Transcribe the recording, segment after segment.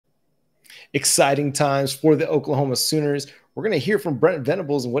Exciting times for the Oklahoma Sooners. We're going to hear from Brent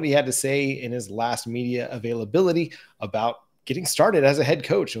Venables and what he had to say in his last media availability about getting started as a head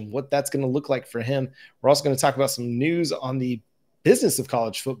coach and what that's going to look like for him. We're also going to talk about some news on the business of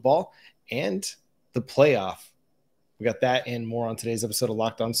college football and the playoff. We got that and more on today's episode of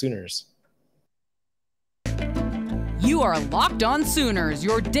Locked On Sooners. You are Locked On Sooners,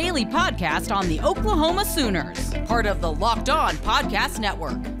 your daily podcast on the Oklahoma Sooners, part of the Locked On Podcast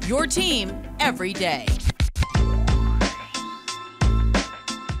Network, your team every day.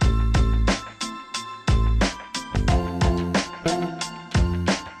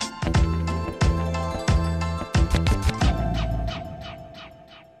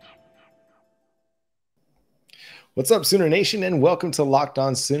 What's up, Sooner Nation, and welcome to Locked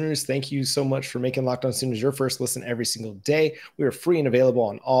On Sooners. Thank you so much for making Locked On Sooners your first listen every single day. We are free and available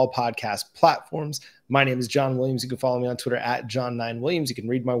on all podcast platforms. My name is John Williams. You can follow me on Twitter at John9Williams. You can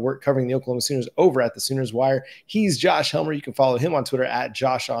read my work covering the Oklahoma Sooners over at the Sooners Wire. He's Josh Helmer. You can follow him on Twitter at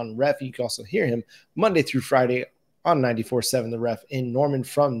JoshOnRef. You can also hear him Monday through Friday on 94.7 The Ref in Norman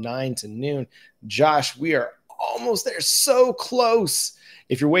from 9 to noon. Josh, we are almost there. So close.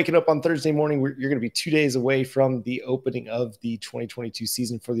 If you're waking up on Thursday morning, you're going to be 2 days away from the opening of the 2022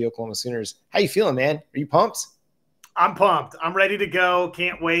 season for the Oklahoma Sooners. How you feeling, man? Are you pumped? I'm pumped. I'm ready to go.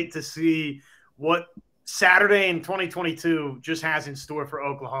 Can't wait to see what Saturday in 2022 just has in store for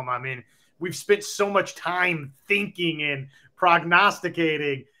Oklahoma. I mean, we've spent so much time thinking and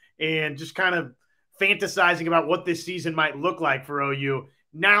prognosticating and just kind of fantasizing about what this season might look like for OU.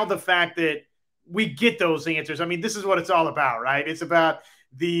 Now the fact that we get those answers, I mean, this is what it's all about, right? It's about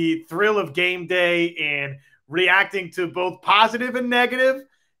the thrill of game day and reacting to both positive and negative.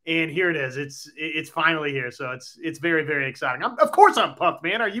 And here it is. It's finally here. So it's very, very exciting. Of course I'm pumped,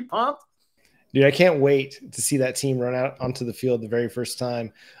 man. Are you pumped? Dude, I can't wait to see that team run out onto the field the very first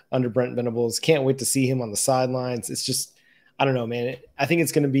time under Brent Venables. Can't wait to see him on the sidelines. It's just, I don't know, man. I think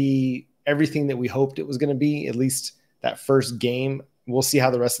it's going to be everything that we hoped it was going to be, at least that first game. We'll see how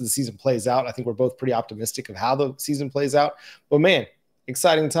the rest of the season plays out. I think we're both pretty optimistic of how the season plays out. But, man,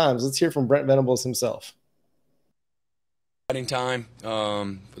 exciting times. Let's hear from Brent Venables himself. Exciting time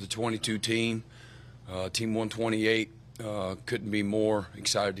for the 22 team. Team 128 couldn't be more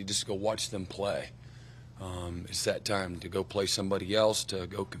excited to just go watch them play. It's that time to go play somebody else, to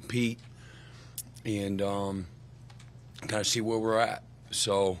go compete, and kind of see where we're at.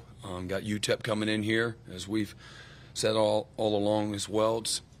 So got UTEP coming in here, as we've said all along as well.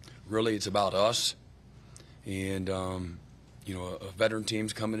 It's about us, and a veteran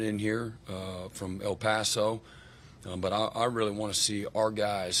team's coming in here from El Paso, but I really want to see our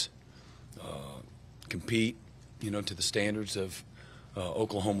guys compete, to the standards of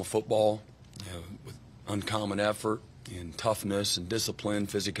Oklahoma football, with uncommon effort and toughness and discipline,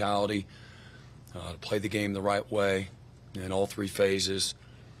 physicality, to play the game the right way in all three phases.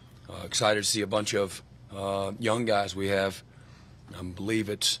 Excited to see a bunch of young guys we have. I believe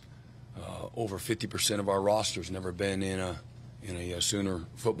it's over 50% of our roster's never been in a Sooner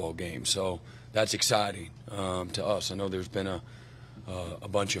football game, so that's exciting to us. I know there's been a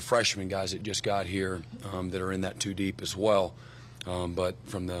bunch of freshman guys that just got here that are in that too deep as well, but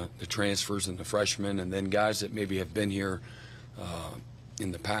from the transfers and the freshmen, and then guys that maybe have been here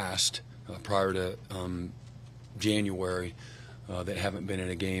in the past prior to January that haven't been in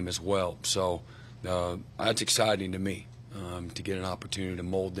a game as well. So that's exciting to me, to get an opportunity to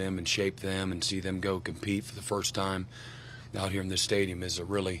mold them and shape them and see them go compete for the first time out here in this stadium is a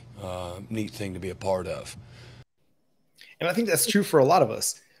really neat thing to be a part of. And I think that's true for a lot of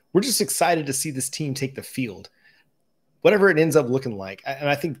us. We're just excited to see this team take the field, whatever it ends up looking like. And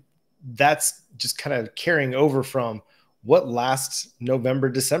I think that's just kind of carrying over from what last November,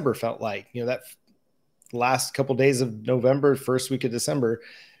 December felt like. That last couple days of November, first week of December.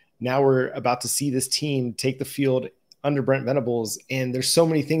 Now we're about to see this team take the field under Brent Venables, and there's so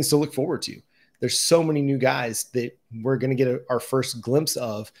many things to look forward to. There's so many new guys that we're going to get our first glimpse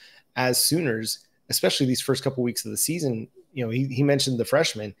of as Sooners, especially these first couple weeks of the season. He mentioned the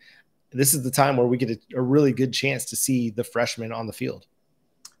freshmen. This is the time where we get a really good chance to see the freshmen on the field.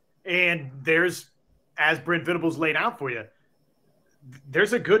 And there's, as Brent Venables laid out for you,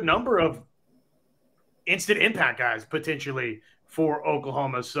 there's a good number of instant impact guys potentially for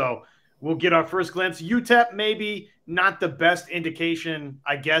Oklahoma. So we'll get our first glimpse. UTEP maybe not the best indication,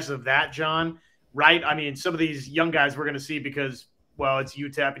 I guess, of that, John, right? I mean, some of these young guys we're going to see because, well, it's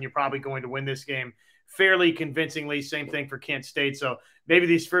UTEP and you're probably going to win this game fairly convincingly. Same thing for Kent State. So maybe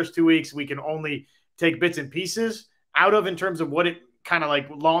these first 2 weeks we can only take bits and pieces out of in terms of what it kind of like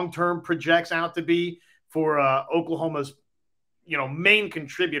long-term projects out to be for Oklahoma's, main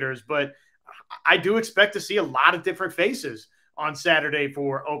contributors. But I do expect to see a lot of different faces on Saturday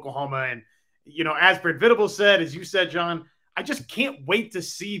for Oklahoma. And, as Brent Venables said, as you said, John, I just can't wait to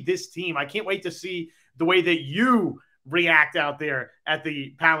see this team. I can't wait to see the way that you react out there at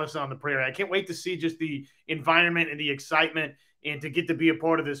the Palace on the Prairie. I can't wait to see just the environment and the excitement and to get to be a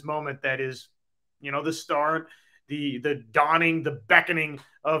part of this moment that is, the start, the dawning, the beckoning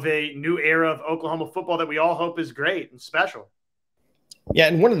of a new era of Oklahoma football that we all hope is great and special. Yeah,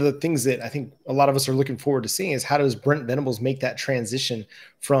 and one of the things that I think a lot of us are looking forward to seeing is how does Brent Venables make that transition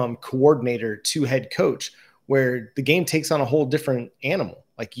from coordinator to head coach, where the game takes on a whole different animal.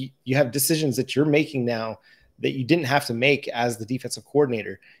 Like you have decisions that you're making now that you didn't have to make as the defensive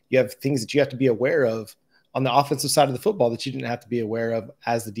coordinator. You have things that you have to be aware of on the offensive side of the football that you didn't have to be aware of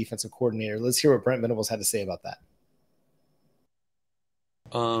as the defensive coordinator. Let's hear what Brent Venables had to say about that.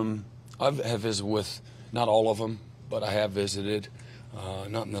 I have visited with not all of them, but I have visited,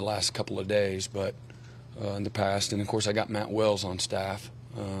 not in the last couple of days, but in the past. And of course, I got Matt Wells on staff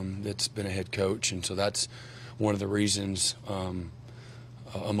that's been a head coach. And so that's one of the reasons,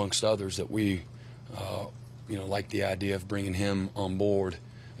 amongst others, that we, like the idea of bringing him on board.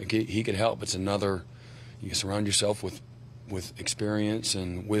 He could help. It's another, you surround yourself with experience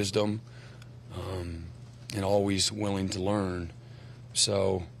and wisdom, and always willing to learn.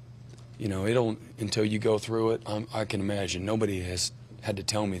 So, until you go through it, I can imagine nobody has had to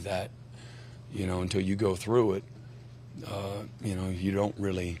tell me that, until you go through it, you don't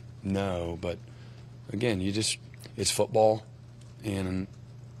really know. But again, it's football, and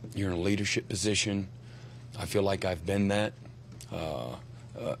you're in a leadership position. I feel like I've been that,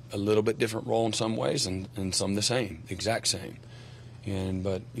 a little bit different role in some ways, and some the same, exact same.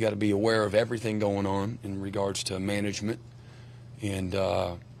 But you got to be aware of everything going on in regards to management. And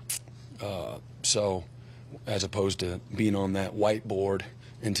so as opposed to being on that whiteboard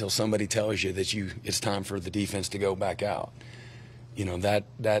until somebody tells you that it's time for the defense to go back out,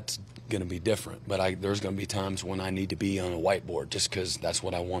 that's going to be different. But there's going to be times when I need to be on a whiteboard just because that's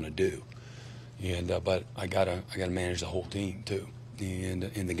what I want to do. But I gotta manage the whole team too, and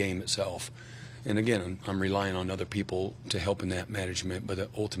in the game itself. And again, I'm relying on other people to help in that management, but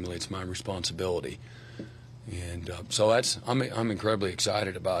ultimately it's my responsibility. And so I'm incredibly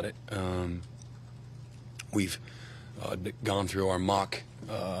excited about it. We've gone through our mock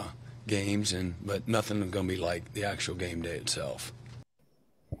games, but nothing is going to be like the actual game day itself.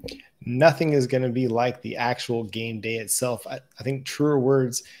 Nothing is going to be like the actual game day itself. I think truer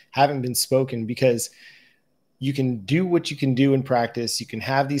words haven't been spoken, because you can do what you can do in practice. You can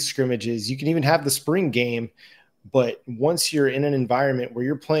have these scrimmages. You can even have the spring game. But once you're in an environment where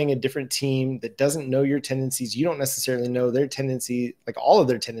you're playing a different team that doesn't know your tendencies, you don't necessarily know their tendency, like all of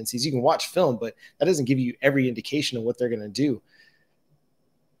their tendencies. You can watch film, but that doesn't give you every indication of what they're going to do.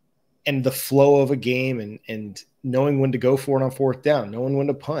 And the flow of a game and knowing when to go for it on fourth down, knowing when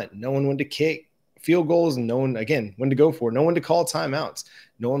to punt, knowing when to kick field goals, and knowing, again, when to go for it, knowing when to call timeouts,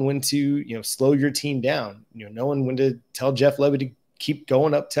 knowing when to, slow your team down, knowing when to tell Jeff Lebby to keep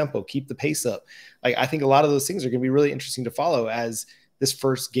going up tempo, keep the pace up. Like, I think a lot of those things are going to be really interesting to follow as this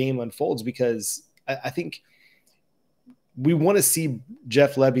first game unfolds, because I think we want to see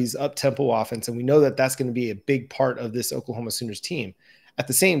Jeff Lebby's up-tempo offense, and we know that that's going to be a big part of this Oklahoma Sooners team. At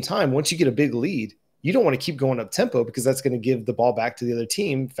the same time, once you get a big lead, you don't want to keep going up-tempo, because that's going to give the ball back to the other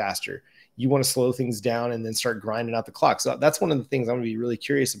team faster. You want to slow things down and then start grinding out the clock. So that's one of the things I'm going to be really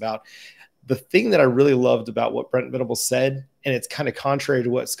curious about. The thing that I really loved about what Brent Venables said, and it's kind of contrary to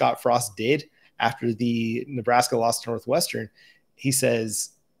what Scott Frost did after the Nebraska loss to Northwestern, he says,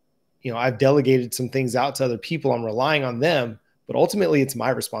 I've delegated some things out to other people. I'm relying on them, but ultimately it's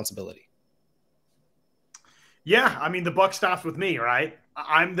my responsibility. Yeah, I mean, the buck stops with me, right?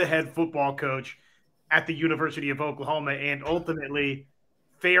 I'm the head football coach at the University of Oklahoma, and ultimately,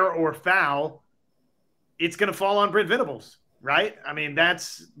 fair or foul, it's going to fall on Brent Venables. Right? I mean,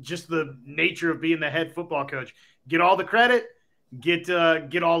 that's just the nature of being the head football coach. Get all the credit, get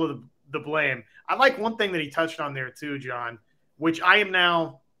all of the blame. I like one thing that he touched on there too, John, which I am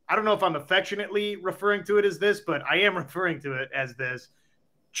now, I don't know if I'm affectionately referring to it as this, but I am referring to it as this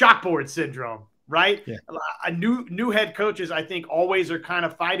chalkboard syndrome, right? Yeah. New head coaches, I think, always are kind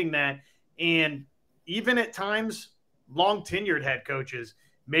of fighting that. And even at times, long tenured head coaches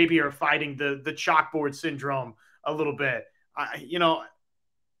maybe are fighting the chalkboard syndrome a little bit.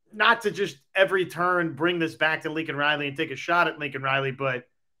 Not to just every turn bring this back to Lincoln Riley and take a shot at Lincoln Riley, but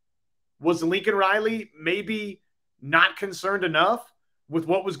was Lincoln Riley maybe not concerned enough with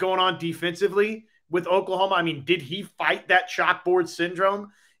what was going on defensively with Oklahoma? I mean, did he fight that chalkboard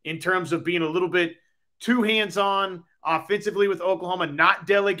syndrome in terms of being a little bit too hands-on, offensively with Oklahoma, not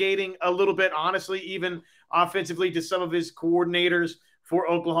delegating a little bit, honestly, even offensively to some of his coordinators for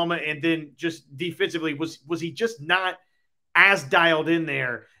Oklahoma, and then just defensively, was he just not as dialed in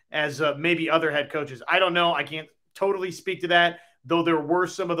there as maybe other head coaches? I don't know. I can't totally speak to that, though there were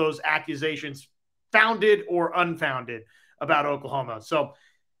some of those accusations, founded or unfounded, about Oklahoma. So,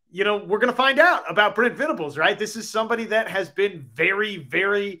 we're going to find out about Brent Venables, right? This is somebody that has been very,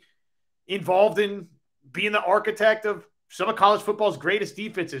 very involved in being the architect of some of college football's greatest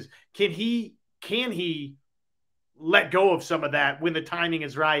defenses. Can he let go of some of that when the timing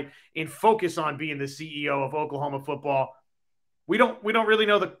is right and focus on being the CEO of Oklahoma football? We don't really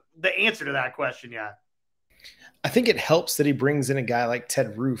know the answer to that question yet. I think it helps that he brings in a guy like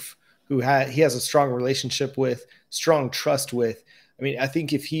Ted Roof, who he has a strong relationship with, strong trust with. I mean, I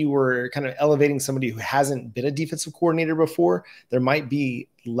think if he were kind of elevating somebody who hasn't been a defensive coordinator before, there might be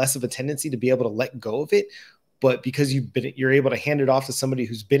less of a tendency to be able to let go of it. But because you're able to hand it off to somebody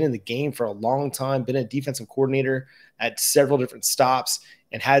who's been in the game for a long time, been a defensive coordinator at several different stops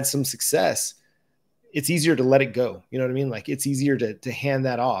and had some success, it's easier to let it go. You know what I mean? Like, it's easier to hand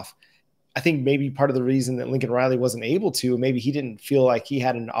that off. I think maybe part of the reason that Lincoln Riley wasn't able to, maybe he didn't feel like he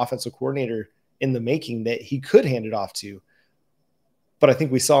had an offensive coordinator in the making that he could hand it off to. But I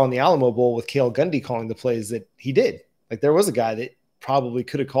think we saw in the Alamo Bowl with Cale Gundy calling the plays that he did. Like, there was a guy that probably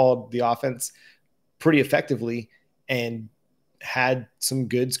could have called the offense pretty effectively and had some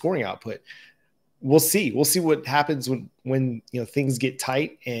good scoring output. We'll see. We'll see what happens when things get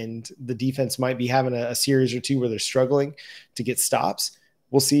tight and the defense might be having a series or two where they're struggling to get stops.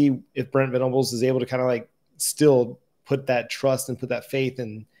 We'll see if Brent Venables is able to kind of like still put that trust and put that faith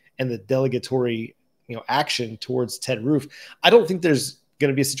and the delegatory action towards Ted Roof. I don't think there's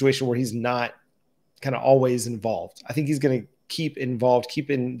going to be a situation where he's not kind of always involved. I think he's going to keep involved, keep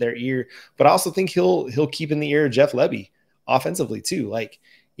in their ear, but I also think he'll keep in the ear of Jeff Lebby offensively too. Like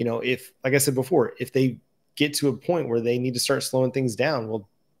I said before, if they get to a point where they need to start slowing things down, well,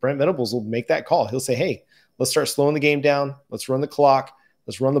 Brent Venables will make that call. He'll say, hey, let's start slowing the game down. Let's run the clock.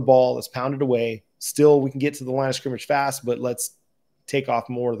 Let's run the ball. Let's pound it away. Still, we can get to the line of scrimmage fast, but let's take off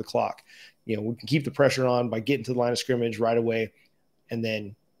more of the clock. We can keep the pressure on by getting to the line of scrimmage right away and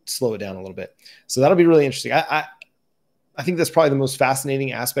then slow it down a little bit. So that'll be really interesting. I think that's probably the most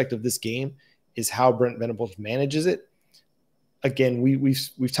fascinating aspect of this game is how Brent Venables manages it. Again,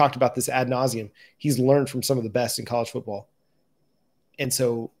 we've talked about this ad nauseum. He's learned from some of the best in college football. And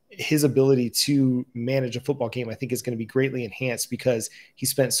so his ability to manage a football game, I think, is going to be greatly enhanced because he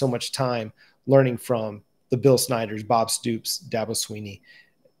spent so much time learning from the Bill Snyders, Bob Stoops, Dabo Swinney.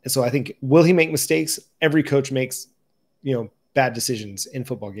 And so I think, will he make mistakes? Every coach makes, bad decisions in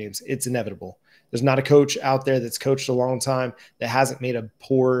football games. It's inevitable. There's not a coach out there that's coached a long time that hasn't made a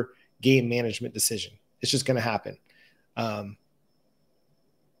poor game management decision. It's just going to happen.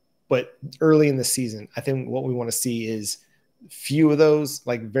 But early in the season, I think what we want to see is few of those,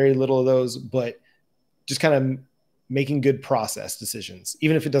 like very little of those, but just kind of making good process decisions,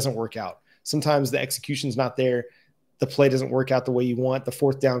 even if it doesn't work out. Sometimes the execution's not there. The play doesn't work out the way you want. The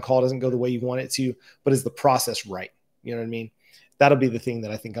fourth down call doesn't go the way you want it to, but is the process right? You know what I mean? That'll be the thing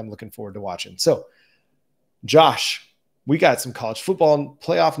that I think I'm looking forward to watching. So, Josh, we got some college football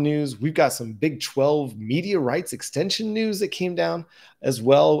playoff news. We've got some Big 12 media rights extension news that came down as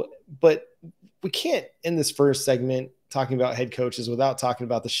well. But we can't end this first segment talking about head coaches without talking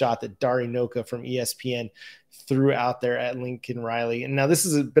about the shot that Dari Noka from ESPN threw out there at Lincoln Riley. And now this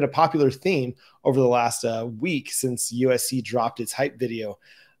has been a popular theme over the last week since USC dropped its hype video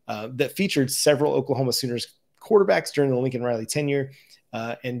that featured several Oklahoma Sooners quarterbacks during the Lincoln Riley tenure.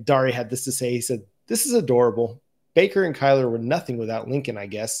 And Dari had this to say. He said, "This is adorable. Baker and Kyler were nothing without Lincoln, I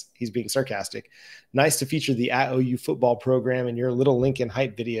guess." He's being sarcastic. "Nice to feature the @OU football program in your little Lincoln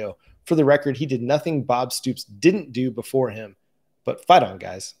hype video. For the record, he did nothing Bob Stoops didn't do before him. But fight on,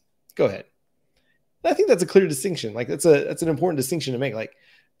 guys. Go ahead." I think that's a clear distinction. Like, that's an important distinction to make. Like,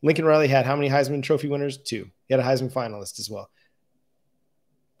 Lincoln Riley had how many Heisman Trophy winners? 2. He had a Heisman finalist as well.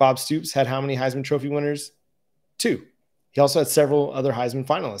 Bob Stoops had how many Heisman Trophy winners? 2. He also had several other Heisman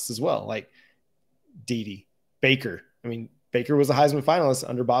finalists as well, like Dede, Baker. I mean, Baker was a Heisman finalist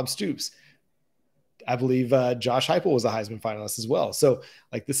under Bob Stoops. I believe Josh Heupel was a Heisman finalist as well. So,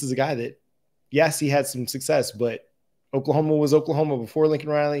 like, this is a guy that, yes, he had some success, but Oklahoma was Oklahoma before Lincoln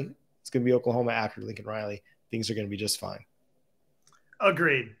Riley. It's going to be Oklahoma after Lincoln Riley. Things are going to be just fine.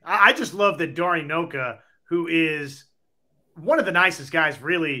 Agreed. I just love that Dari Noka, who is one of the nicest guys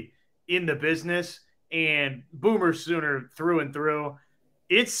really in the business and Boomer Sooner through and through,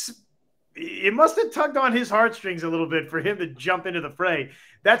 it must have tugged on his heartstrings a little bit for him to jump into the fray.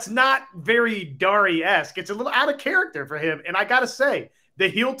 That's not very Dari-esque. It's a little out of character for him. And I got to say, the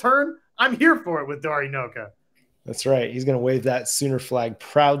heel turn, I'm here for it with Dari Noka. That's right. He's going to wave that Sooner flag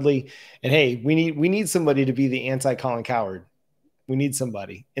proudly. And hey, we need somebody to be the anti-Colin Cowherd. We need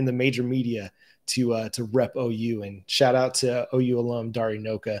somebody in the major media to rep OU, and shout out to OU alum Dari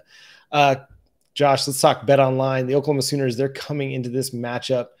Noka. Josh, let's talk BetOnline. The Oklahoma Sooners, they're coming into this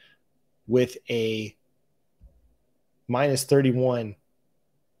matchup with a -31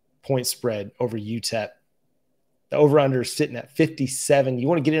 point spread over UTEP. The over-under is sitting at 57. You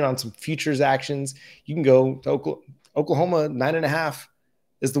want to get in on some futures actions, you can go to Oklahoma. 9.5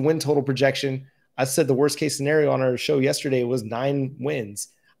 is the win total projection. I said the worst case scenario on our show yesterday was 9 wins.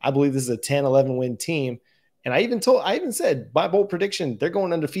 I believe this is a 10, 11 win team. And I even said, by bold prediction, they're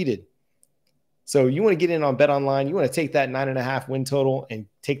going undefeated. So you want to get in on BetOnline. You want to take that 9.5 win total and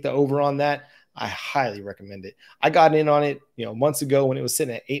take the over on that. I highly recommend it. I got in on it, months ago when it was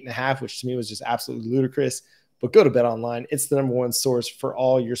sitting at 8.5, which to me was just absolutely ludicrous. But go to BetOnline. It's the #1 source for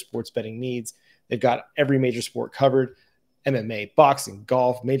all your sports betting needs. They've got every major sport covered: MMA, boxing,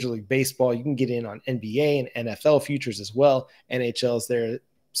 golf, Major League Baseball. You can get in on NBA and NFL futures as well. NHL's there.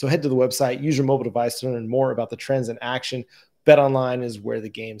 So head to the website, use your mobile device to learn more about the trends in action. BetOnline is where the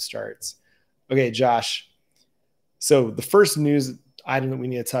game starts. Okay, Josh. So the first news item that we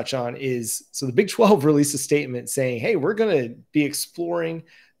need to touch on is, so the Big 12 released a statement saying, hey, we're going to be exploring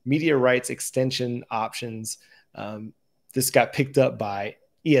media rights extension options. This got picked up by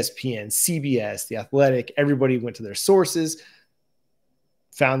ESPN, CBS, The Athletic. Everybody went to their sources,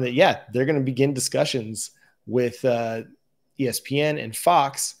 found that, yeah, they're going to begin discussions with ESPN and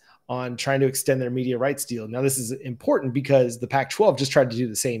Fox on trying to extend their media rights deal. Now, this is important because the Pac-12 just tried to do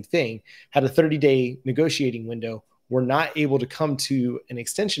the same thing, had a 30-day negotiating window, were not able to come to an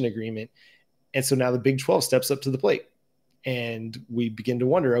extension agreement. And so now the Big 12 steps up to the plate. And we begin to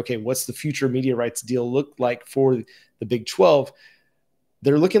wonder, okay, what's the future media rights deal look like for the Big 12?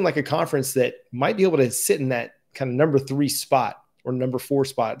 They're looking like a conference that might be able to sit in that kind of #3 spot or #4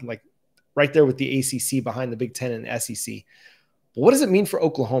 spot, like right there with the ACC behind the Big 10 and the SEC. But what does it mean for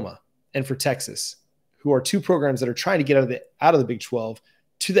Oklahoma and for Texas, who are two programs that are trying to get out of the Big 12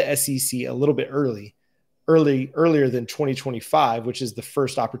 to the SEC a little bit earlier than 2025, which is the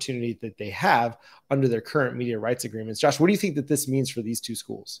first opportunity that they have under their current media rights agreements? Josh, what do you think that this means for these two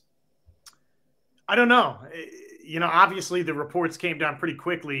schools? I don't know. Obviously the reports came down pretty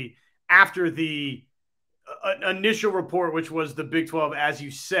quickly after the initial report, which was the Big 12, as you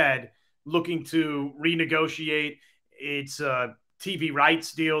said, looking to renegotiate its TV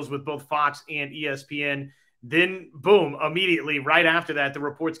rights deals with both Fox and ESPN. Then, boom, immediately right after that, the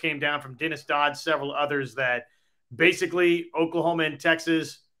reports came down from Dennis Dodd, several others, that basically Oklahoma and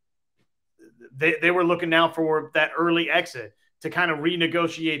Texas, they were looking now for that early exit to kind of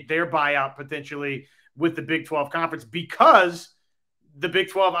renegotiate their buyout potentially with the Big 12 conference, because the Big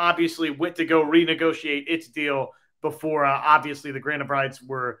 12 obviously went to go renegotiate its deal before obviously the grant of rights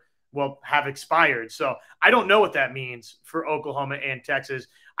have expired. So I don't know what that means for Oklahoma and Texas.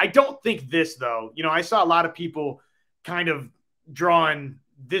 I don't think this, though. I saw a lot of people kind of drawing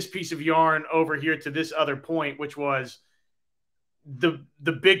this piece of yarn over here to this other point, which was the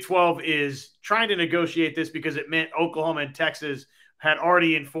Big 12 is trying to negotiate this because it meant Oklahoma and Texas had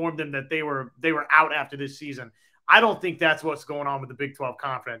already informed them that they were out after this season. I don't think that's what's going on with the Big 12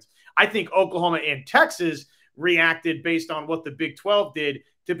 conference. I think Oklahoma and Texas reacted based on what the Big 12 did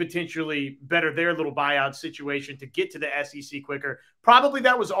to potentially better their little buyout situation to get to the SEC quicker. Probably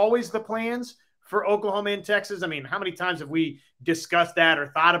that was always the plans for Oklahoma and Texas. I mean, how many times have we discussed that or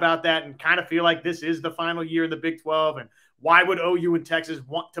thought about that and kind of feel like this is the final year in the Big 12? And why would OU and Texas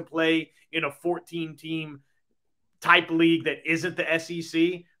want to play in a 14-team type league that isn't the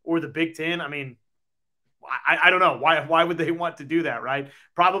SEC or the Big 10? I mean, I don't know. Why would they want to do that, right?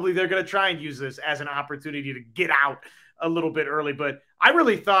 Probably they're going to try and use this as an opportunity to get out a little bit early. But I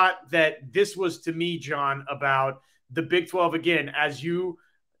really thought that this was, to me, John, about the Big 12, again, as you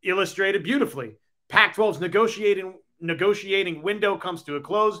illustrated beautifully. Pac-12's negotiating window comes to a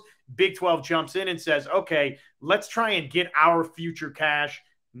close. Big 12 jumps in and says, okay, let's try and get our future cash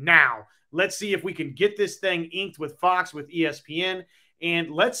now. Let's see if we can get this thing inked with Fox, with ESPN,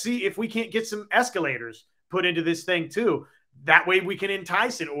 and let's see if we can't get some escalators put into this thing too. That way we can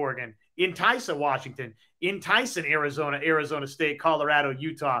entice in Oregon, entice in Washington, entice in Arizona, Arizona State, Colorado,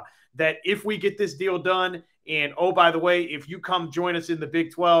 Utah, that if we get this deal done, and oh, by the way, if you come join us in the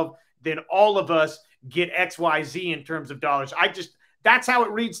Big 12, then all of us get XYZ in terms of dollars. That's how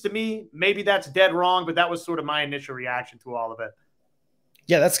it reads to me. Maybe that's dead wrong, but that was sort of my initial reaction to all of it.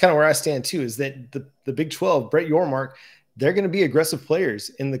 Yeah, that's kind of where I stand too, is that the Big 12, Brett Yormark, they're going to be aggressive players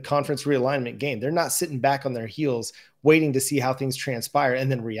in the conference realignment game. They're not sitting back on their heels waiting to see how things transpire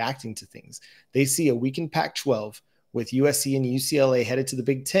and then reacting to things. They see a weakened Pac-12 with USC and UCLA headed to the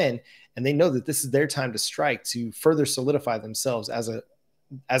Big Ten, and they know that this is their time to strike to further solidify themselves as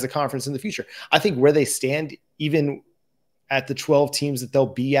a conference in the future. I think where they stand, even at the 12 teams that they'll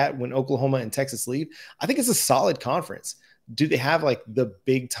be at when Oklahoma and Texas leave, I think it's a solid conference. Do they have like the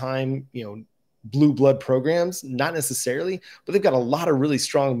big time, blue blood programs? Not necessarily, but they've got a lot of really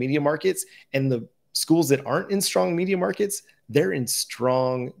strong media markets, and the schools that aren't in strong media markets, they're in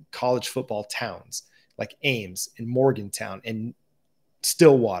strong college football towns like Ames and Morgantown and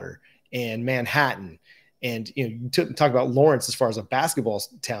Stillwater and Manhattan. And, you talk about Lawrence as far as a basketball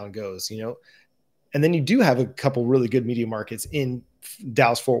town goes, and then you do have a couple really good media markets in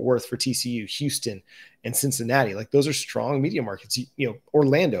Dallas-Fort Worth for TCU, Houston, and Cincinnati. Like, those are strong media markets,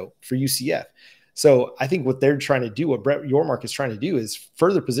 Orlando for UCF. So I think what they're trying to do, what Brett Yormark is trying to do, is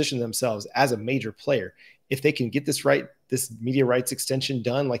further position themselves as a major player. If they can get this right, this media rights extension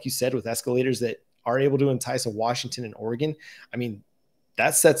done, like you said, with escalators that are able to entice a Washington and Oregon, I mean,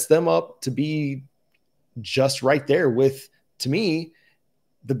 that sets them up to be just right there with, to me,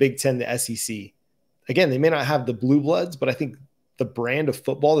 the Big Ten, the SEC. Again, they may not have the blue bloods, but I think the brand of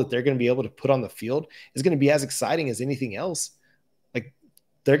football that they're going to be able to put on the field is going to be as exciting as anything else. Like,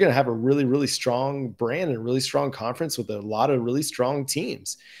 they're going to have a really, really strong brand and a really strong conference with a lot of really strong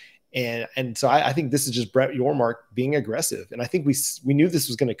teams. And so I think this is just Brett Yormark being aggressive. And I think we knew this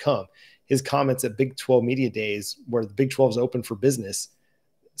was going to come. His comments at Big 12 Media Days, where the Big 12 is open for business.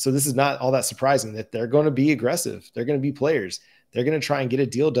 So this is not all that surprising that they're going to be aggressive. They're going to be players. They're going to try and get a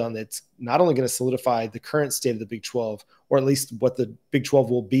deal done that's not only going to solidify the current state of the Big 12, or at least what the Big 12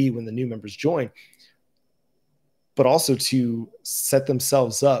 will be when the new members join, but also to set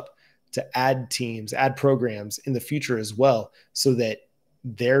themselves up to add teams, add programs in the future as well, so that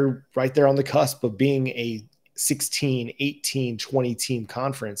they're right there on the cusp of being a 16, 18, 20 team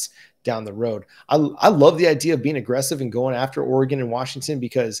conference down the road. I love the idea of being aggressive and going after Oregon and Washington,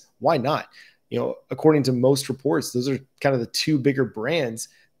 because why not? According to most reports, those are kind of the two bigger brands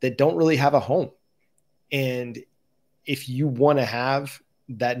that don't really have a home. And if you want to have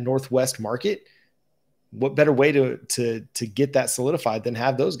that Northwest market, what better way to get that solidified than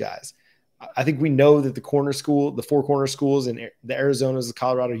have those guys? I think we know that the four corner schools in the Arizonas, the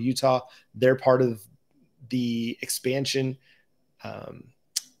Colorado, Utah, they're part of the expansion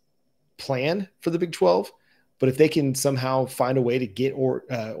plan for the Big 12. But if they can somehow find a way to get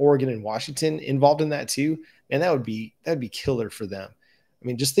Oregon and Washington involved in that too, and that'd be killer for them. I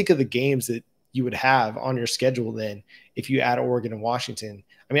mean, just think of the games that you would have on your schedule then if you add Oregon and Washington.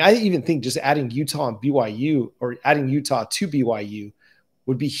 I mean, I even think just adding Utah and BYU, or adding Utah to BYU,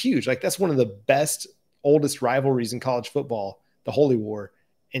 would be huge. Like, that's one of the best, oldest rivalries in college football, the Holy War.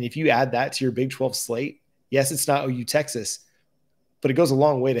 And if you add that to your Big 12 slate, yes, it's not OU Texas, but it goes a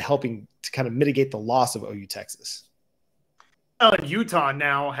long way to helping to kind of mitigate the loss of OU Texas. Utah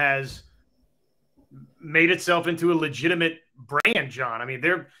now has made itself into a legitimate brand, John. I mean,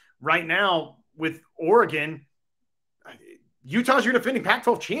 they're right now with Oregon. Utah's your defending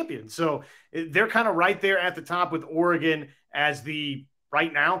Pac-12 champion. So they're kind of right there at the top with Oregon as the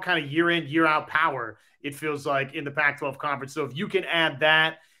right now kind of year in, year out power, it feels like, in the Pac-12 conference. So if you can add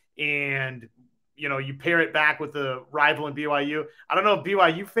that and you pair it back with the rival in BYU. I don't know if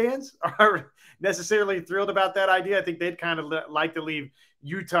BYU fans are necessarily thrilled about that idea. I think they'd kind of like to leave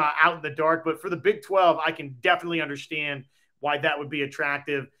Utah out in the dark. But for the Big 12, I can definitely understand why that would be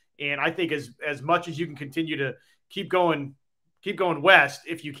attractive. And I think as much as you can continue to keep going west,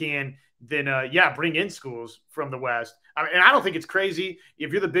 if you can, then bring in schools from the West. And I don't think it's crazy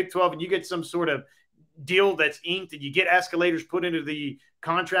if you're the Big 12 and you get some sort of deal that's inked and you get escalators put into the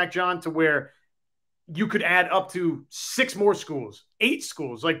contract, John, to where you could add up to 6 more schools, 8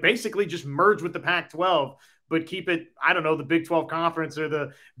 schools, like basically just merge with the Pac-12, but keep it, I don't know, the Big 12 conference or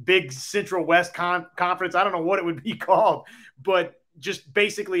the Big Central West conference. I don't know what it would be called, but just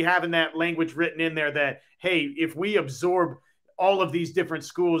basically having that language written in there that, hey, if we absorb all of these different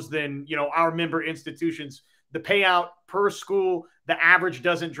schools, then, our member institutions, the payout per school, the average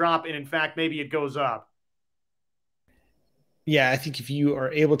doesn't drop. And in fact, maybe it goes up. Yeah. I think if you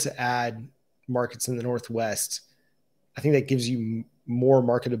are able to add markets in the Northwest, I think that gives you more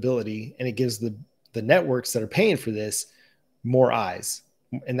marketability, and it gives the networks that are paying for this more eyes.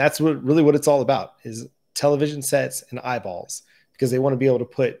 And that's what it's all about, is television sets and eyeballs, because they want to be able to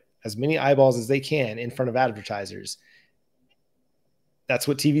put as many eyeballs as they can in front of advertisers. That's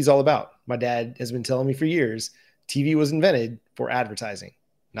what TV is all about. My dad has been telling me for years, TV was invented for advertising,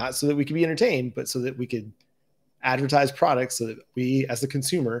 not so that we could be entertained, but so that we could advertise products so that we as the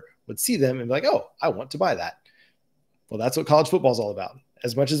consumer would see them and be like, oh, I want to buy that. Well, that's what college football is all about.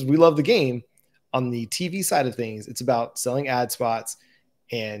 As much as we love the game, on the TV side of things, it's about selling ad spots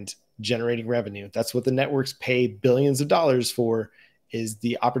and generating revenue. That's what the networks pay billions of dollars for, is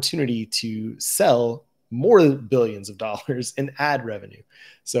the opportunity to sell more billions of dollars in ad revenue.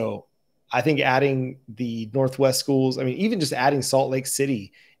 So I think adding the Northwest schools, I mean, even just adding Salt Lake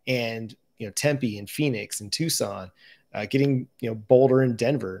City and, Tempe and Phoenix and Tucson, getting, Boulder and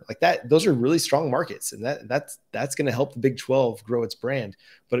Denver like that, those are really strong markets. And that's going to help the Big 12 grow its brand.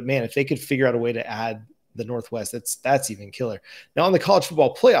 But man, if they could figure out a way to add the Northwest, that's even killer. Now on the college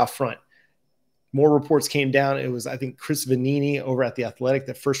football playoff front, more reports came down. It was, I think, Chris Vanini over at The Athletic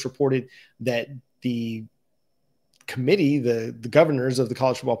that first reported that the committee, the governors of the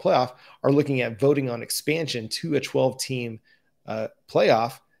college football playoff, are looking at voting on expansion to a 12-team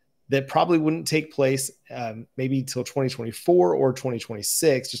playoff that probably wouldn't take place maybe until 2024 or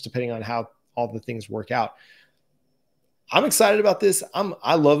 2026, just depending on how all the things work out. I'm excited about this.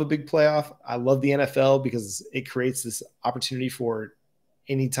 I love a big playoff. I love the NFL because it creates this opportunity for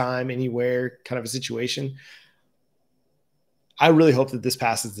anytime, anywhere kind of a situation. I really hope that this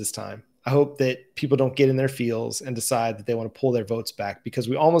passes this time. I hope that people don't get in their feels and decide that they want to pull their votes back, because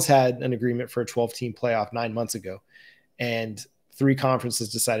we almost had an agreement for a 12-team playoff 9 months ago. And 3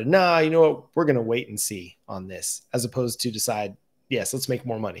 conferences decided, nah, you know what? We're going to wait and see on this, as opposed to decide, yes, let's make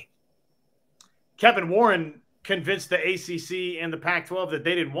more money. Kevin Warren convinced the ACC and the Pac-12 that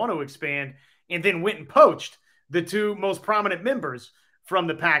they didn't want to expand, and then went and poached the 2 most prominent members from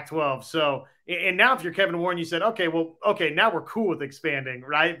the Pac-12. So, and now if you're Kevin Warren, you said, okay, now we're cool with expanding,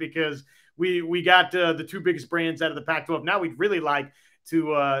 right? Because we got the 2 biggest brands out of the Pac-12. Now we'd really like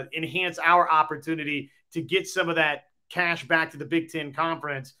to enhance our opportunity to get some of that cash back to the Big Ten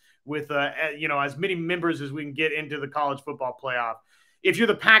Conference with, as many members as we can get into the college football playoff. If you're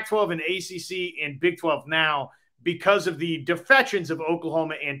the Pac-12 and ACC and Big 12 now, because of the defections of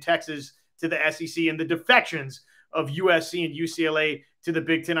Oklahoma and Texas to the SEC and the defections of USC and UCLA to the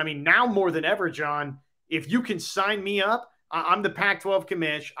Big Ten, I mean, now more than ever, John, if you can sign me up, I'm the Pac-12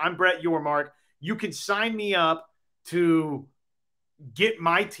 commish, I'm Brett Yormark, you can sign me up to get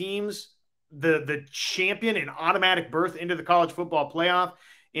my teams the champion and automatic berth into the college football playoff,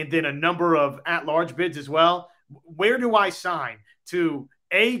 and then a number of at-large bids as well. Where do I sign to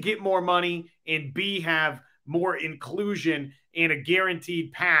A, get more money, and B, have more inclusion and a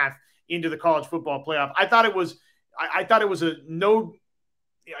guaranteed path into the college football playoff? I thought it was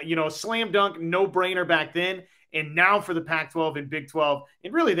a slam dunk, no brainer back then. And now for the Pac-12 and Big 12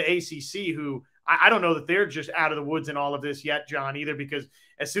 and really the ACC, who I don't know that they're just out of the woods in all of this yet, John, either, because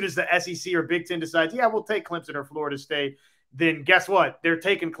as soon as the SEC or Big Ten decides, yeah, we'll take Clemson or Florida State, then guess what? They're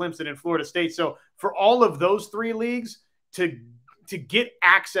taking Clemson and Florida State. So for all of those 3 leagues to get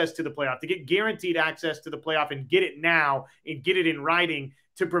access to the playoff, to get guaranteed access to the playoff and get it now and get it in writing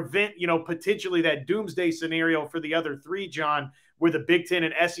to prevent, potentially that doomsday scenario for the other 3, John, where the Big Ten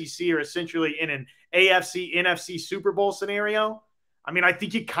and SEC are essentially in an AFC, NFC Super Bowl scenario. I mean, I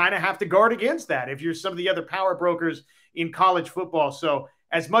think you kind of have to guard against that if you're some of the other power brokers in college football. So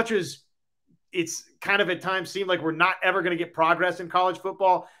as much as it's kind of at times seemed like we're not ever going to get progress in college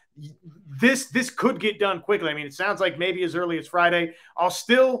football, this could get done quickly. I mean, it sounds like maybe as early as Friday. I'll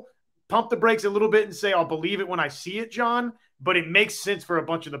still pump the brakes a little bit and say I'll believe it when I see it, John, but it makes sense for a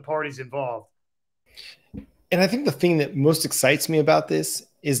bunch of the parties involved. And I think the thing that most excites me about this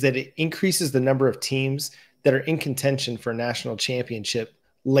is that it increases the number of teams that are in contention for a national championship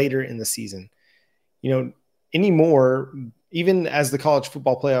later in the season. Anymore, even as the college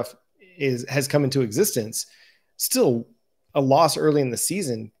football playoff has come into existence, still a loss early in the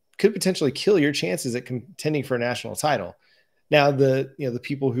season could potentially kill your chances at contending for a national title. Now, the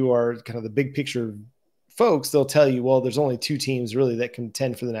people who are kind of the big picture folks, they'll tell you, well, there's only 2 teams really that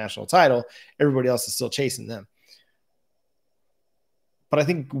contend for the national title. Everybody else is still chasing them. But I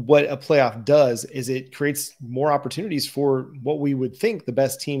think what a playoff does is it creates more opportunities for what we would think the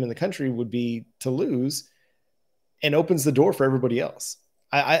best team in the country would be to lose, and opens the door for everybody else.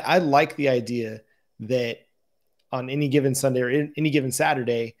 I like the idea that on any given Sunday or any given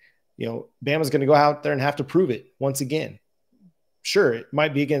Saturday, Bama's going to go out there and have to prove it once again. Sure, it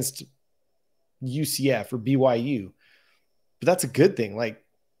might be against UCF or BYU, but that's a good thing. Like,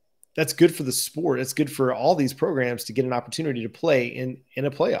 that's good for the sport. It's good for all these programs to get an opportunity to play in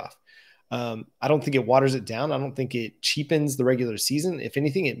a playoff. I don't think it waters it down. I don't think it cheapens the regular season. If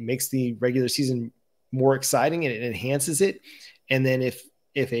anything, it makes the regular season more exciting and it enhances it. And then if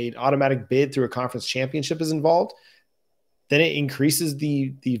an automatic bid through a conference championship is involved, then it increases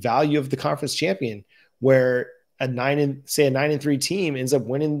the value of the conference champion, where a 9-3 team ends up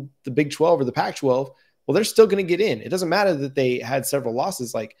winning the Big 12 or the Pac-12, well, they're still going to get in. It doesn't matter that they had several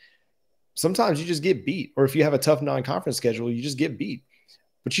losses. Like sometimes you just get beat, or if you have a tough non-conference schedule, you just get beat.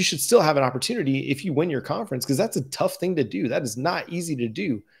 But you should still have an opportunity if you win your conference, because that's a tough thing to do. That is not easy to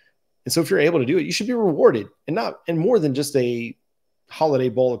do. And so if you're able to do it, you should be rewarded, and more than just a Holiday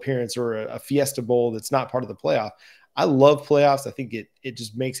Bowl appearance or a Fiesta Bowl that's not part of the playoff. I love playoffs. I think it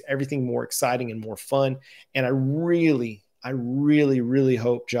just makes everything more exciting and more fun. And I really, really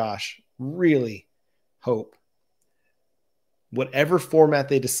hope, Josh, really hope whatever format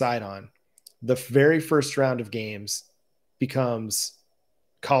they decide on, the very first round of games becomes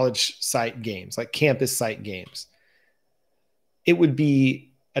college site games, like campus site games. It would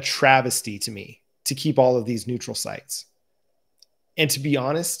be a travesty to me to keep all of these neutral sites. And to be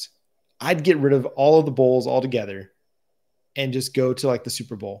honest, I'd get rid of all of the bowls altogether and just go to like the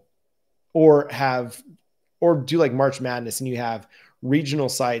Super Bowl, or do like March Madness, and you have regional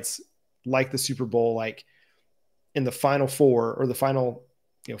sites like the Super Bowl, like in the Final Four or the final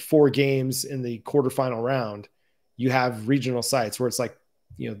 4 games in the quarterfinal round, you have regional sites where it's like,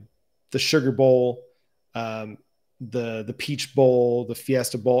 the Sugar Bowl, the Peach Bowl, the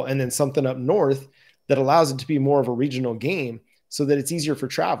Fiesta Bowl, and then something up north that allows it to be more of a regional game so that it's easier for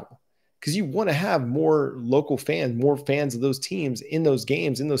travel. Because you want to have more local fans, more fans of those teams in those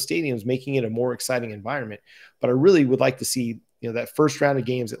games, in those stadiums, making it a more exciting environment. But I really would like to see, that first round of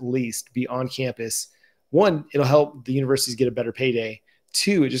games at least be on campus. One, it'll help the universities get a better payday.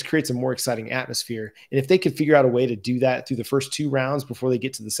 2, it just creates a more exciting atmosphere. And if they could figure out a way to do that through the first 2 rounds before they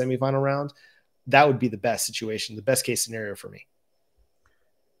get to the semifinal round, that would be the best situation, the best case scenario for me.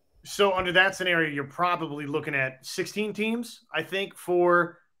 So under that scenario, you're probably looking at 16 teams, I think,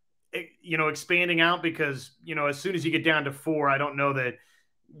 for expanding out, because, as soon as you get down to 4, I don't know that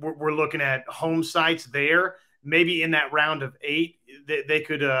we're looking at home sites there. Maybe in that round of 8, they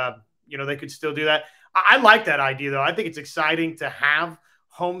could, they could still do that. I like that idea, though. I think it's exciting to have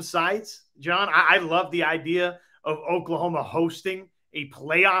home sites, John. I love the idea of Oklahoma hosting a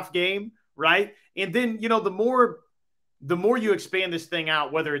playoff game, right? And then, the more you expand this thing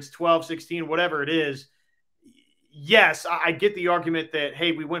out, whether it's 12, 16, whatever it is, yes, I get the argument that,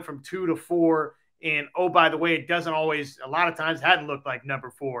 hey, we went from 2 to 4, and, oh, by the way, it doesn't always, a lot of times, hadn't looked like number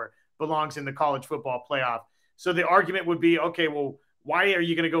 4 belongs in the college football playoff. So the argument would be, okay, well, why are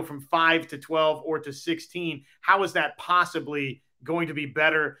you going to go from 5 to 12 or to 16? How is that possibly going to be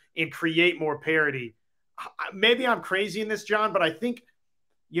better and create more parity? Maybe I'm crazy in this, John, but I think,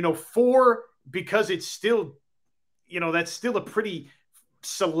 4, because it's still, that's still a pretty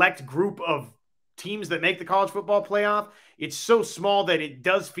select group of teams that make the college football playoff. It's so small that it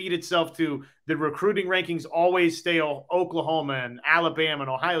does feed itself to the recruiting rankings always stay Oklahoma and Alabama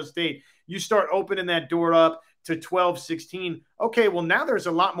and Ohio State. You start opening that door up to 12, 16. Okay, well, now there's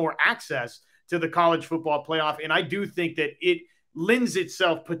a lot more access to the college football playoff, and I do think that it lends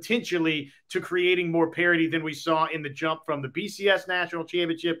itself potentially to creating more parity than we saw in the jump from the BCS National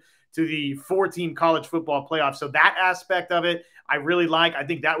Championship to the 4-team college football playoff. So that aspect of it, I really like. I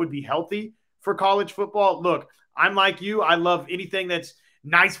think that would be healthy for college football. Look, I'm like you. I love anything that's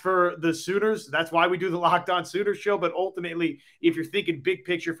nice for the Sooners. That's why we do the Locked On Sooners show. But ultimately, if you're thinking big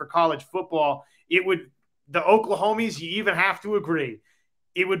picture for college football, it would, the Oklahomies, you even have to agree,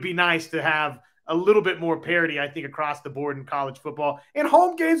 it would be nice to have a little bit more parity, I think, across the board in college football. And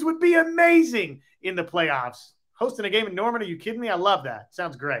home games would be amazing in the playoffs. Hosting a game in Norman, are you kidding me? I love that.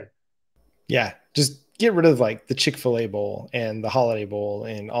 Sounds great. Yeah, just get rid of like the Chick-fil-A Bowl and the Holiday Bowl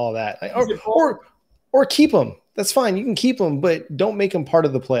and all that. Or keep them. That's fine. You can keep them, but don't make them part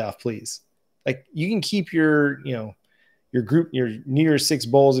of the playoff, please. Like, you can keep your group, your New Year's Six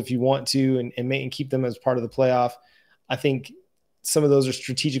bowls if you want to, and keep them as part of the playoff. I think some of those are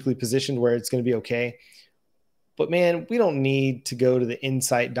strategically positioned where it's going to be okay. But man, we don't need to go to the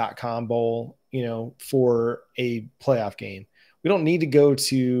insight.com bowl, for a playoff game. We don't need to go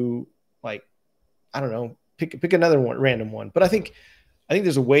to, like, I don't know, pick another one, random one. But I think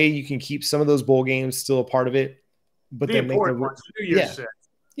there's a way you can keep some of those bowl games still a part of it, but then make the New Year's Six.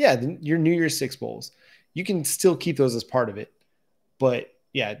 Yeah, your New Year's Six bowls. You can still keep those as part of it. But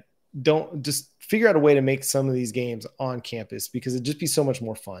yeah, don't just figure out a way to make some of these games on campus, because it'd just be so much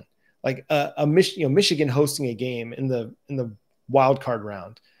more fun. Like Michigan hosting a game in the wild card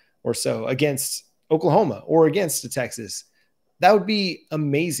round or so against Oklahoma or against Texas. That would be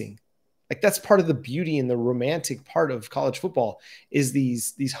amazing. Like, that's part of the beauty and the romantic part of college football is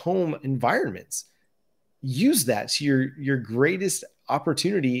these home environments. Use that to your greatest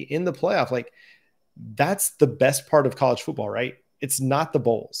opportunity in the playoff. Like, that's the best part of college football, right? It's not the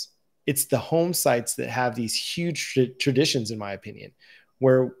bowls. it's the home sites that have these huge traditions, in my opinion,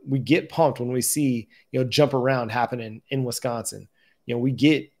 where we get pumped when we see, jump around happening in Wisconsin. We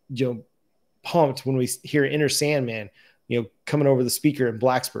get, pumped when we hear Inner Sandman, coming over the speaker in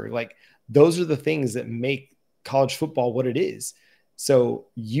Blacksburg. Like, those are the things that make college football what it is. So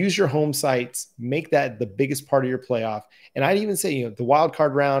use your home sites, make that the biggest part of your playoff. And I'd even say, the wild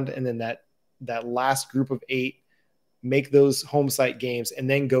card round, and then that last group of 8, make those home site games, and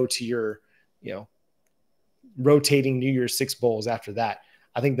then go to your, rotating New Year's 6 bowls after that.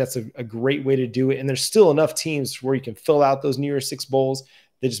 I think that's a great way to do it. And there's still enough teams where you can fill out those New Year's 6 bowls.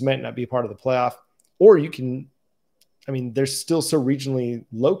 They just might not be a part of the playoff. Or you can, they're still so regionally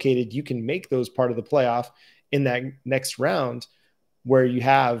located, you can make those part of the playoff in that next round, where you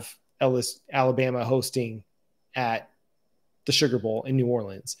have Alabama hosting at the Sugar Bowl in New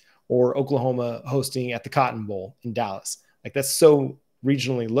Orleans, or Oklahoma hosting at the Cotton Bowl in Dallas. Like, that's so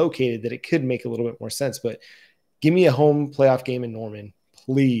regionally located that it could make a little bit more sense. But give me a home playoff game in Norman,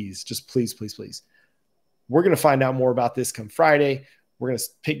 please. Just please, please, please. We're going to find out more about this come Friday. We're going to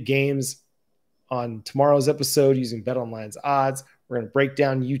pick games on tomorrow's episode using BetOnline's odds. We're going to break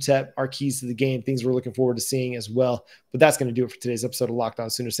down UTEP, our keys to the game, things we're looking forward to seeing as well. But that's going to do it for today's episode of Locked On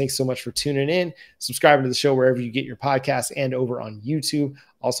Sooners. Thanks so much for tuning in, subscribing to the show wherever you get your podcasts, and over on YouTube.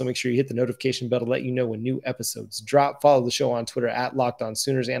 Also, make sure you hit the notification bell to let you know when new episodes drop. Follow the show on Twitter at Locked On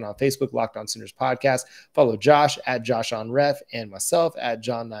Sooners, and on Facebook, Locked On Sooners Podcast. Follow Josh at JoshOnRef, and myself at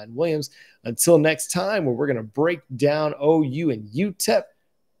John9Williams. Until next time, where we're going to break down OU and UTEP.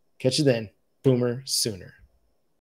 Catch you then, Boomer Sooner.